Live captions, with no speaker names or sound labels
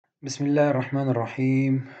Bismillah ar-Rahman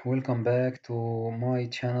ar-Rahim. Welcome back to my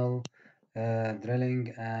channel,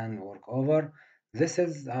 Drilling and Workover. This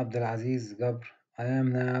is Abdelaziz Gabr. I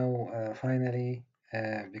am now finally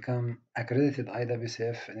become accredited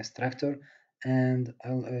IWCF instructor, and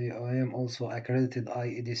I am also accredited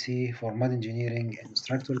IEDC for mud engineering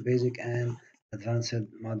instructor, basic and advanced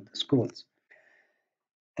mud schools.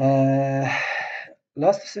 Uh,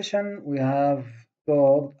 Last session we have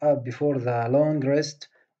talked before the long rest.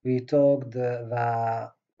 We talked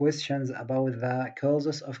the questions about the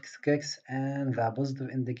causes of kicks and the positive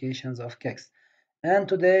indications of kicks. And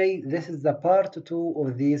today this is the part two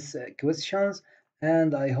of these questions,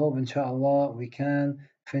 and I hope inshallah we can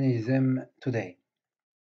finish them today.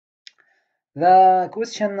 The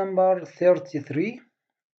question number 33.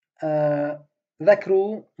 Uh, the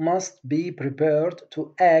crew must be prepared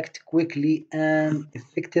to act quickly and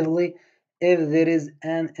effectively if there is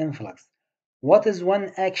an influx. What is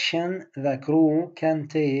one action the crew can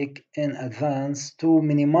take in advance to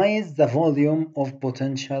minimize the volume of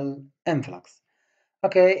potential influx?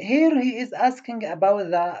 Okay, here he is asking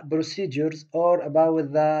about the procedures or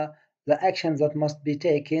about the actions that must be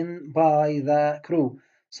taken by the crew.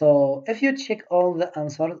 So if you check all the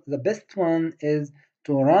answers, the best one is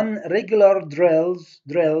to run regular drills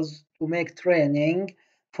to make training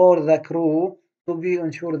for the crew to be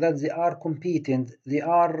ensure that they are competent, they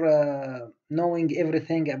are knowing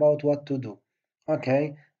everything about what to do.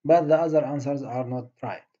 Okay, but the other answers are not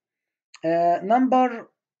right. Number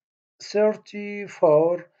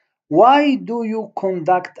 34. Why do you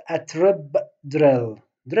conduct a trip drill?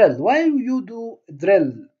 Why you do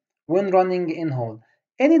drill when running in hole?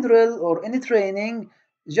 Any drill or any training,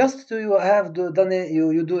 just to you have done it,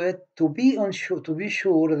 you do it to be to be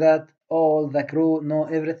sure that all the crew know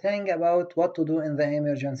everything about what to do in the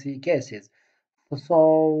emergency cases.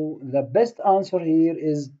 So the best answer here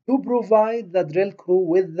is to provide the drill crew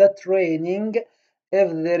with the training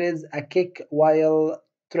if there is a kick while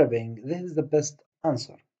tripping. This is the best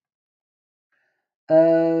answer.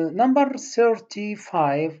 Number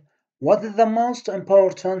 35. What is the most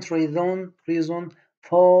important reason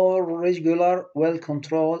for regular, well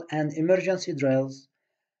controlled, and emergency drills?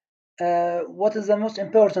 What is the most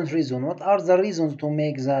important reason? What are the reasons to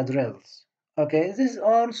make the drills? Okay, these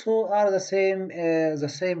also are the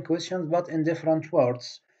same questions, but in different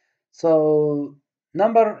words. So,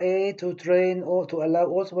 number A, to train or to allow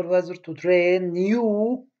all supervisors to train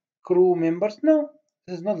new crew members. No,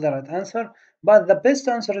 this is not the right answer. But the best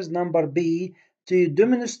answer is number B, to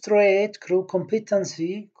demonstrate crew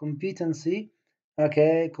competency.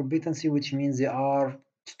 Okay, competency, which means they are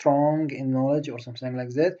strong in knowledge or something like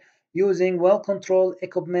that, using well-controlled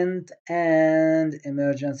equipment and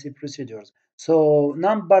emergency procedures. So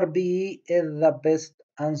number B is the best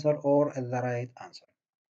answer or is the right answer.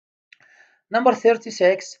 Number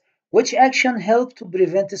 36, which action help to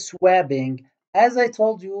prevent swabbing? As I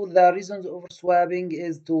told you, the reasons of swabbing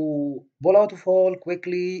is to pull out of hole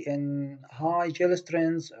quickly in high gel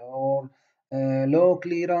strength or low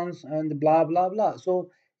clearance and blah blah blah.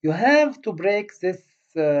 So you have to break these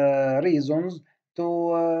reasons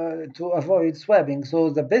to avoid swabbing. So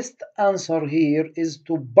the best answer here is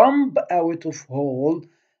to bump out of hole,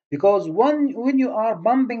 because when you are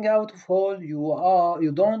bumping out of hole,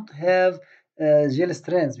 you don't have gel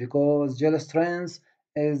strength, because gel strength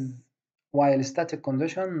is while static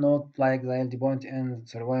condition, not like the LD point in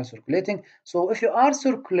while circulating. So if you are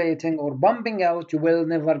circulating or bumping out, you will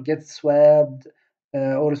never get swabbed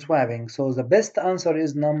or swabbing. So the best answer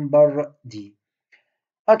is number D.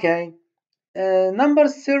 Okay, number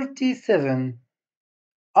 37.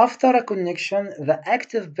 After a connection, the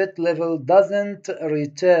active bit level doesn't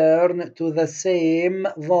return to the same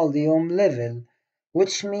volume level,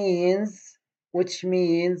 which means which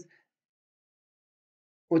means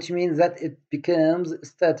which means that it becomes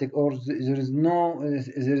static, or there is no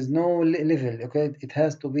level. Okay, it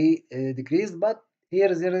has to be decreased, but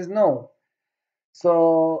here there is no.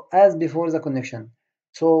 So as before the connection.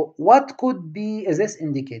 So what could be this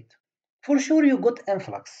indicate? For sure you got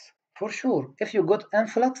influx. For sure, if you got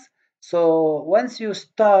influx, so once you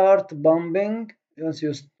start bumping, the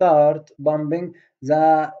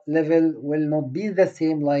level will not be the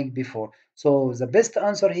same like before. So the best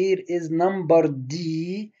answer here is number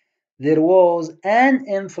D. There was an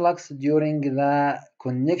influx during the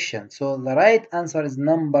connection. So the right answer is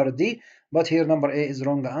number D, but here number A is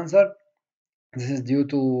wrong answer. This is due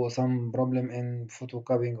to some problem in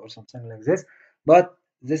photocopying or something like this, but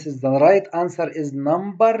this is the right answer is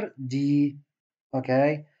number D.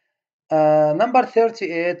 Okay, number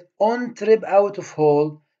 38. On trip out of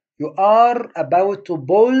hole, you are about to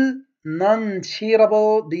pull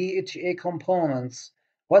non-shearable DHA components.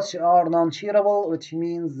 What are non-shearable? Which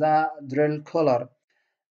means the drill collar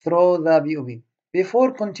through the BOB.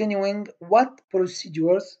 Before continuing, what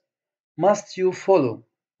procedures must you follow?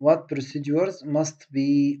 What procedures must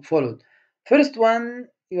be followed? First one,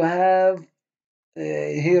 you have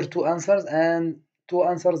here two answers, and two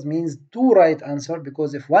answers means two right answer,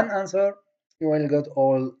 because if one answer, you will get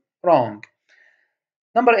all wrong.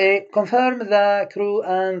 Number A, confirm the crew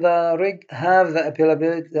and the rig have the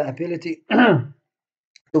ability to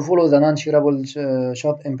follow the non-shearable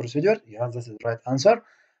shot-in procedure. Yeah, this is the right answer.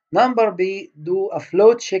 Number B, do a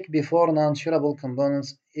flow check before non-shearable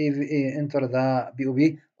components enter the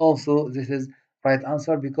BOB. Also, this is right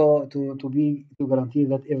answer, because to guarantee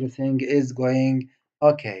that everything is going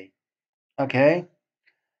okay. Okay.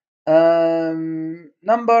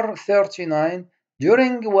 Number 39.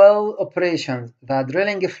 During well operations, the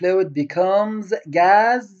drilling fluid becomes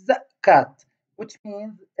gas cut, which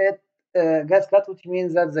means which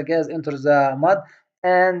means that the gas enters the mud,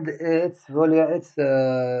 and its volume, its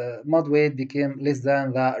mud weight became less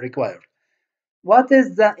than the required. What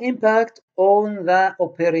is the impact on the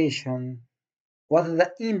operation? What is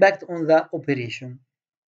the impact on the operation?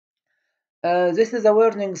 This is a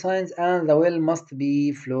warning signs, and the well must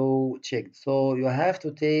be flow checked. So you have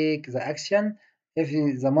to take the action. If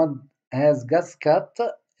the mud has gas cut,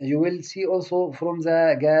 you will see also from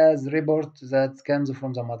the gas report that comes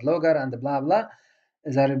from the mud logger and blah blah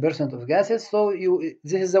the percent of gases. So you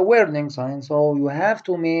this is a warning sign. So you have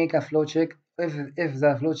to make a flow check. If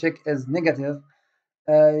the flow check is negative,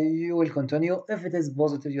 you will continue. If it is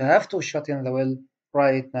positive, you have to shut in the well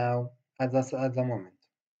right now at the moment.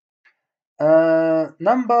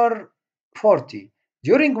 Number 40.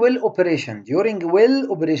 During well operation,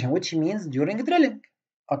 which means during drilling.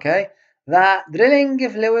 Okay. The drilling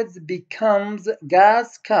fluids becomes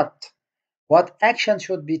gas cut. What action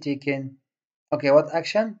should be taken? Okay, what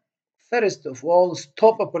action? First of all,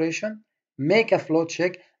 stop operation, make a flow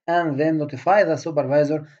check, and then notify the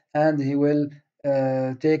supervisor, and he will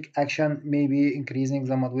take action, maybe increasing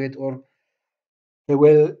the mud weight, or he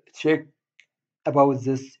will check about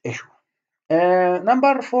this issue.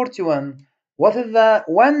 Number 41. What is the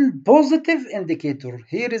one positive indicator?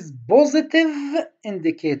 Here is positive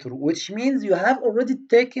indicator, which means you have already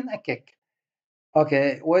taken a kick.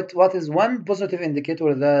 Okay, what is one positive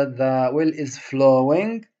indicator that the well is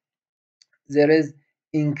flowing? There is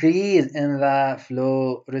increase in the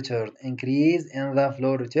flow return,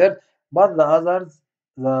 but the others,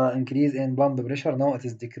 the increase in pump pressure, no, it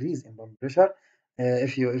is decrease in pump pressure.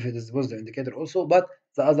 If it is positive indicator also, but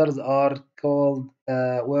the others are called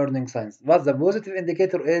warning signs. But the positive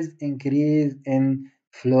indicator is increase in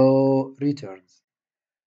flow returns.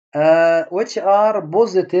 Which are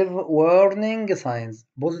positive warning signs?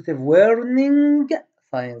 Positive warning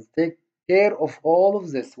signs. Take care of all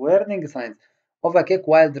of this. Warning signs of a kick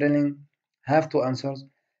while drilling. Have two answers.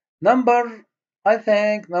 Number, I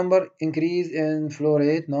think, number increase in flow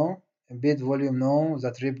rate, no. Bed volume, no.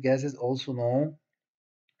 The trip gases, also no.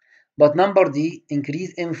 But number D,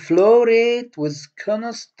 increase in flow rate with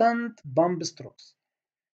constant pump strokes.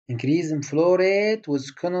 Increase in flow rate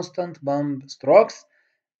with constant pump strokes.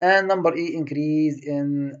 And number E, increase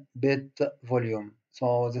in bit volume.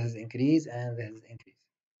 So this is increase and this is increase.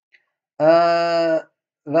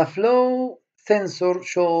 The flow sensor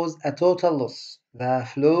shows a total loss. The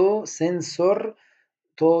flow sensor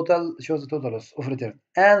shows a total loss of return.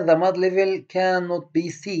 And the mud level cannot be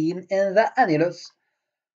seen in the annulus.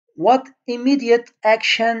 What immediate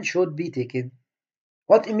action should be taken?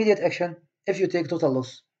 What immediate action if you take total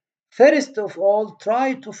loss? First of all,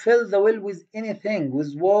 try to fill the well with anything,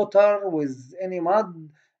 with water, with any mud,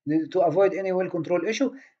 to avoid any well control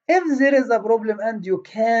issue. If there is a problem and you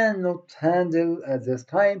cannot handle at this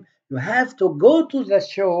time, you have to go to the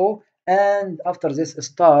show, and after this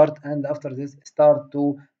start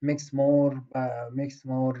to mix more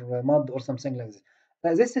mud or something like this.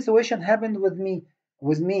 This situation happened with me.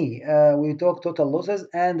 We talked total losses,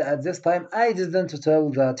 and at this time I didn't tell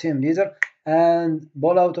the team leader, and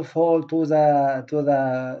ball out of hole to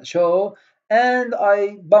the show, and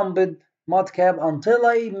I bumped mud cap until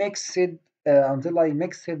I mixed the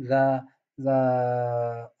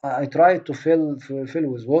I tried to fill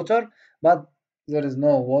with water, but there is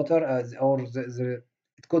no water,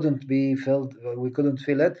 it couldn't be filled. We couldn't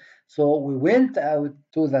fill it, so we went out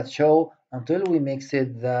to that show until we mixed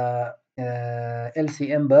the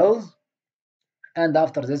LCM bells, and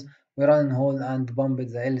after this we run in hole and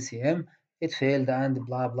bumped the LCM. It failed, and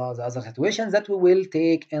blah blah, the other situations that we will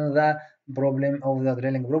take in the problem of the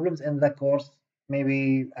drilling problems in the course Maybe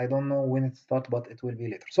I don't know when it starts, but it will be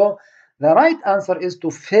later. So the right answer is to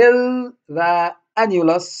fill the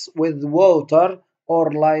annulus with water or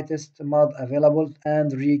lightest mud available and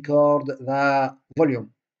record the volume.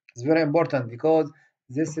 It's very important because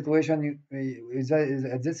this situation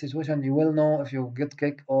at this situation you will know if you get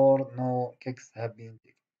kick or no kicks have been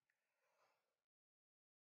taken.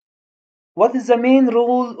 What is the main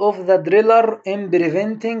role of the driller in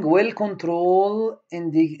preventing well control in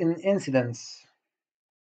incidents?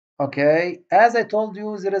 Okay, as I told you,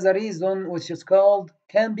 there is a reason which is called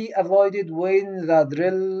can be avoided when the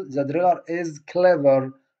driller is clever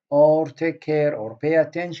or take care or pay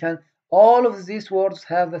attention. All of these words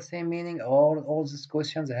have the same meaning, or all these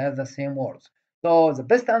questions have the same words. So the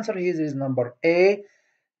best answer here is number A,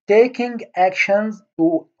 taking actions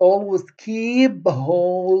to always keep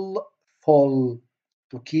hole full.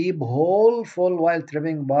 To keep hole full while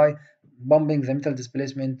tripping by bumping the metal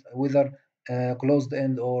displacement, whether closed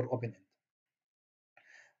end or open end.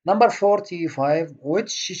 Number 45, what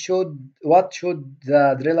should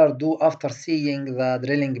the driller do after seeing the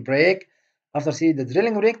drilling break? After seeing the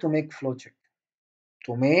drilling break, to make flow check.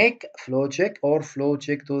 To make flow check or flow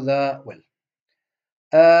check to the well.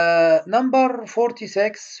 Number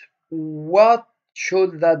 46, what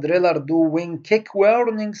should the driller do when kick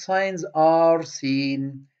warning signs are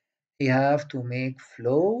seen? You have to make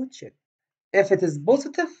flow check. If it is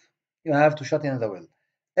positive, you have to shut in the well.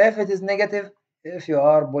 If it is negative, if you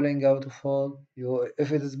are pulling out of hole,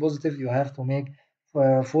 if it is positive, you have to make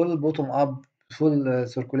full bottom up, full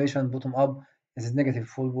circulation bottom up. If it is negative,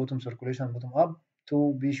 full bottom circulation bottom up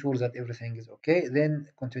to be sure that everything is okay. Then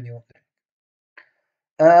continue.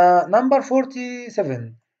 Number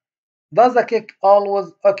 47. Does the kick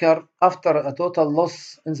always occur after a total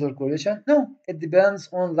loss in circulation? No, it depends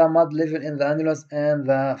on the mud level in the annulus and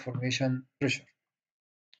the formation pressure.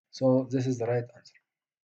 So this is the right answer.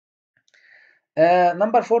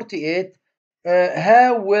 Number 48.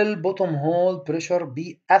 How will bottom hole pressure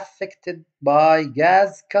be affected by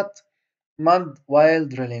gas cut mud while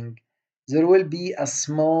drilling? There will be a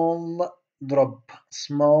small drop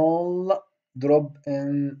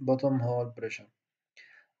in bottom hole pressure.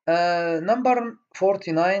 Number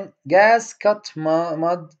 49, gas cut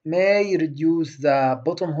mud may reduce the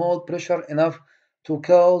bottom hole pressure enough to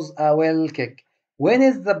cause a well kick. When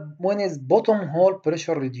is bottom hole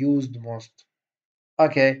pressure reduced most?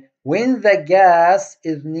 Okay, when the gas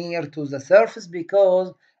is near to the surface,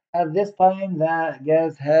 because at this time the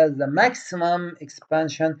gas has the maximum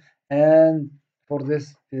expansion, and for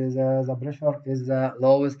this the pressure is the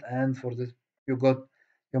lowest, and for this you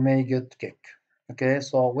may get kick. Okay,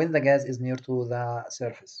 so when the gas is near to the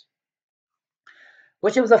surface,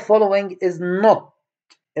 which of the following is not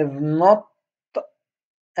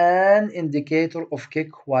an indicator of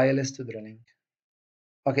kick whilst drilling?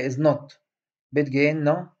 Okay, it's not. Bit gain,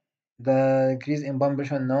 no. The increase in pump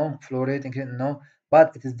pressure, no. Flow rate increase, no.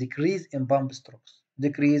 But it is decrease in pump strokes.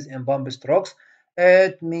 Decrease in pump strokes.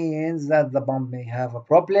 It means that the pump may have a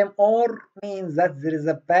problem, or means that there is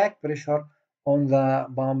a back pressure on the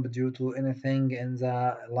pump due to anything in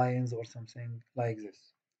the lines or something like this.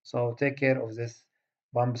 So take care of this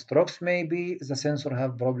pump strokes. Maybe the sensor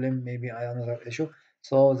have problem, maybe another issue.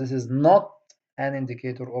 So this is not an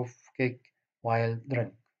indicator of kick while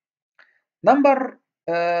drilling. Number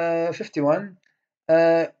 51.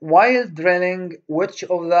 While drilling, which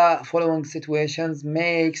of the following situations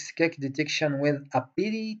makes kick detection with a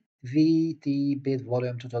PVT bed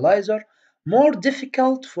volume totalizer more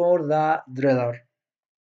difficult for the driller?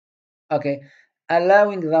 Okay,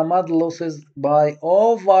 allowing the mud losses by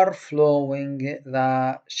overflowing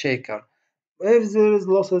the shaker. If there is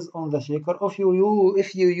losses on the shaker,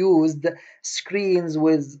 if you used screens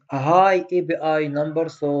with a high API number,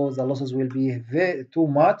 so the losses will be too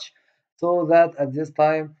much, so that at this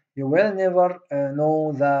time you will never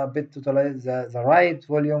know the bit totalizer, the right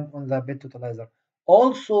volume on the bit totalizer.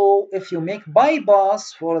 Also, if you make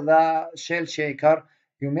bypass for the shell shaker,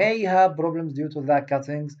 you may have problems due to the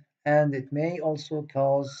cuttings, and it may also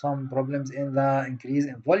cause some problems in the increase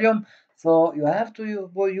in volume. So you have to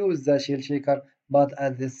use the shell shaker, but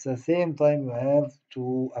at this same time you have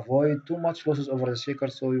to avoid too much losses over the shaker,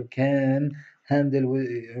 so you can handle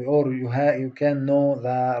or you can know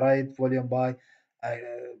the right volume by uh,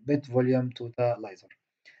 bit volume totalizer.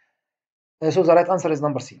 So the right answer is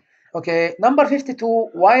number C. Okay, number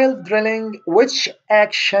 52. While drilling, which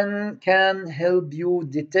action can help you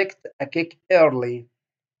detect a kick early?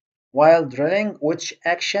 While drilling, which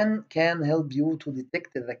action can help you to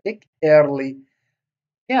detect the kick early?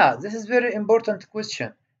 Yeah, this is very important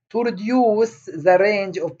question. To reduce the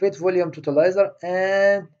range of bit volume totalizer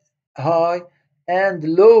and high and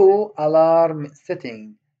low alarm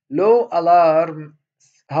setting. Low alarm,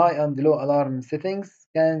 high and low alarm settings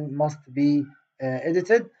must be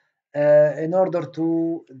edited in order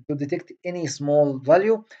to detect any small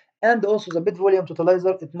value, and also the bit volume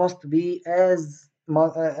totalizer, it must be as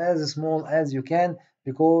small as you can,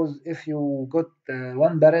 because if you got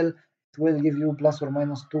 1 barrel, it will give you plus or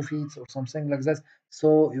minus 2 feet or something like that,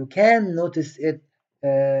 so you can notice it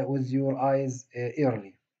with your eyes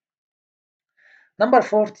early. Number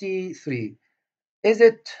 43. Is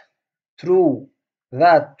it true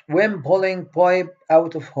that when pulling pipe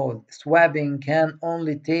out of hole, swabbing can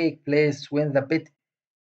only take place when the pit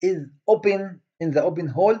is open in the open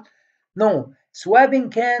hole? No,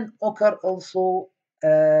 swabbing can occur also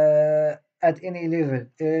at any level.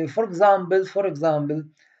 For example,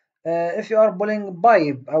 if you are pulling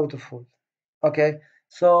pipe out of hole, okay.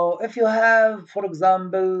 So if you have, for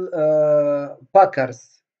example,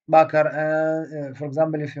 Backer, and for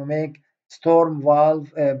example, if you make storm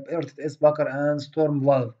valve, RTS Backer and storm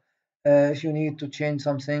valve, if you need to change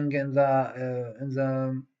something in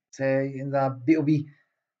the say in the BOB,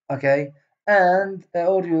 okay, and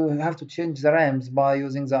or you have to change the rams by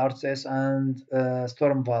using the RCS and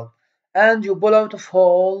storm valve, and you pull out of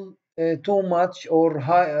hole too much or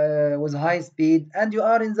high with high speed, and you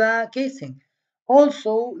are in the casing.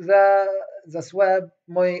 Also, the swab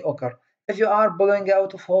may occur if you are pulling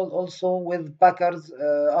out of hole also with packers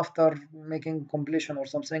after making completion or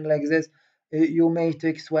something like this. You may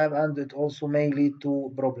take swab and it also may lead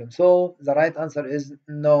to problems. So the right answer is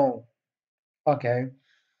no. Okay.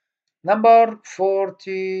 Number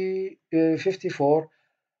 54.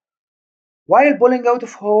 While pulling out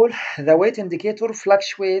of hole, the weight indicator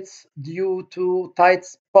fluctuates due to tight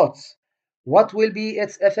spots. What will be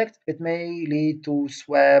its effect? It may lead to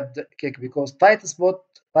swabbed kick, because tight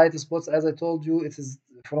spots, as I told you, it is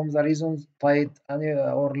from the reasons tight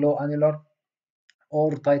or low annular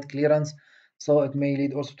or tight clearance. So it may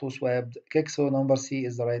lead also to swabbed kick. So number C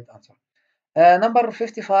is the right answer. Number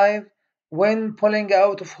 55. When pulling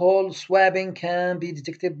out of hole, swabbing can be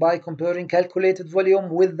detected by comparing calculated volume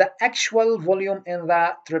with the actual volume in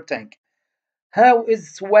the trip tank. How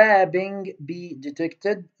is swabbing be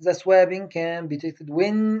detected? The swabbing can be detected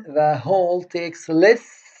when the hole takes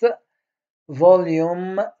less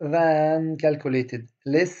volume than calculated.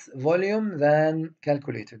 Less volume than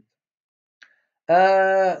calculated.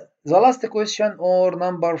 The last question, or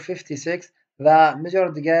number 56, the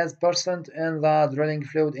measured gas percent in the drilling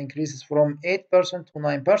fluid increases from 8% to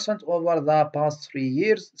 9% over the past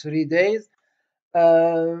 3 days.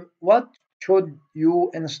 What should you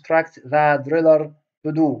instruct the driller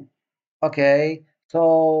to do? Okay,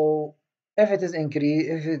 so if it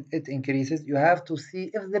increases, you have to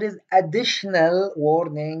see if there is additional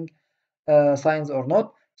warning signs or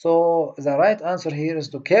not. So the right answer here is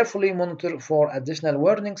to carefully monitor for additional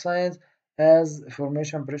warning signs as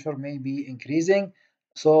formation pressure may be increasing.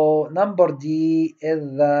 So number D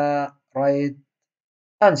is the right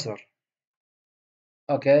answer.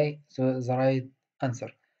 Okay, so the right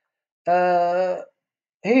answer. Uh,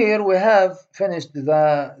 Here we have finished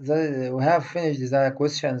the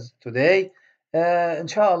questions today.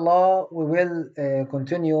 Inshallah, we will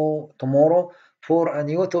continue tomorrow for a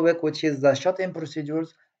new topic, which is the shut-in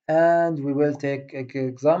procedures, and we will take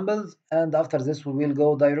examples. And after this, we will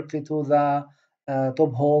go directly to the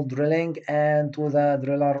top hole drilling and to the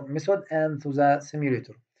driller method and to the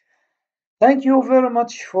simulator. Thank you very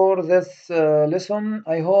much for this lesson.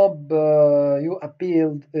 I hope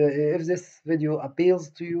if this video appeals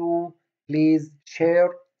to you, please share,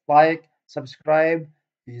 like, subscribe.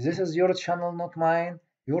 This is your channel, not mine.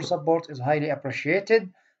 Your support is highly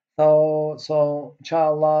appreciated. So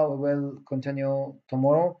inshallah, we will continue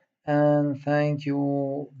tomorrow. And thank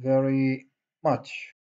you very much.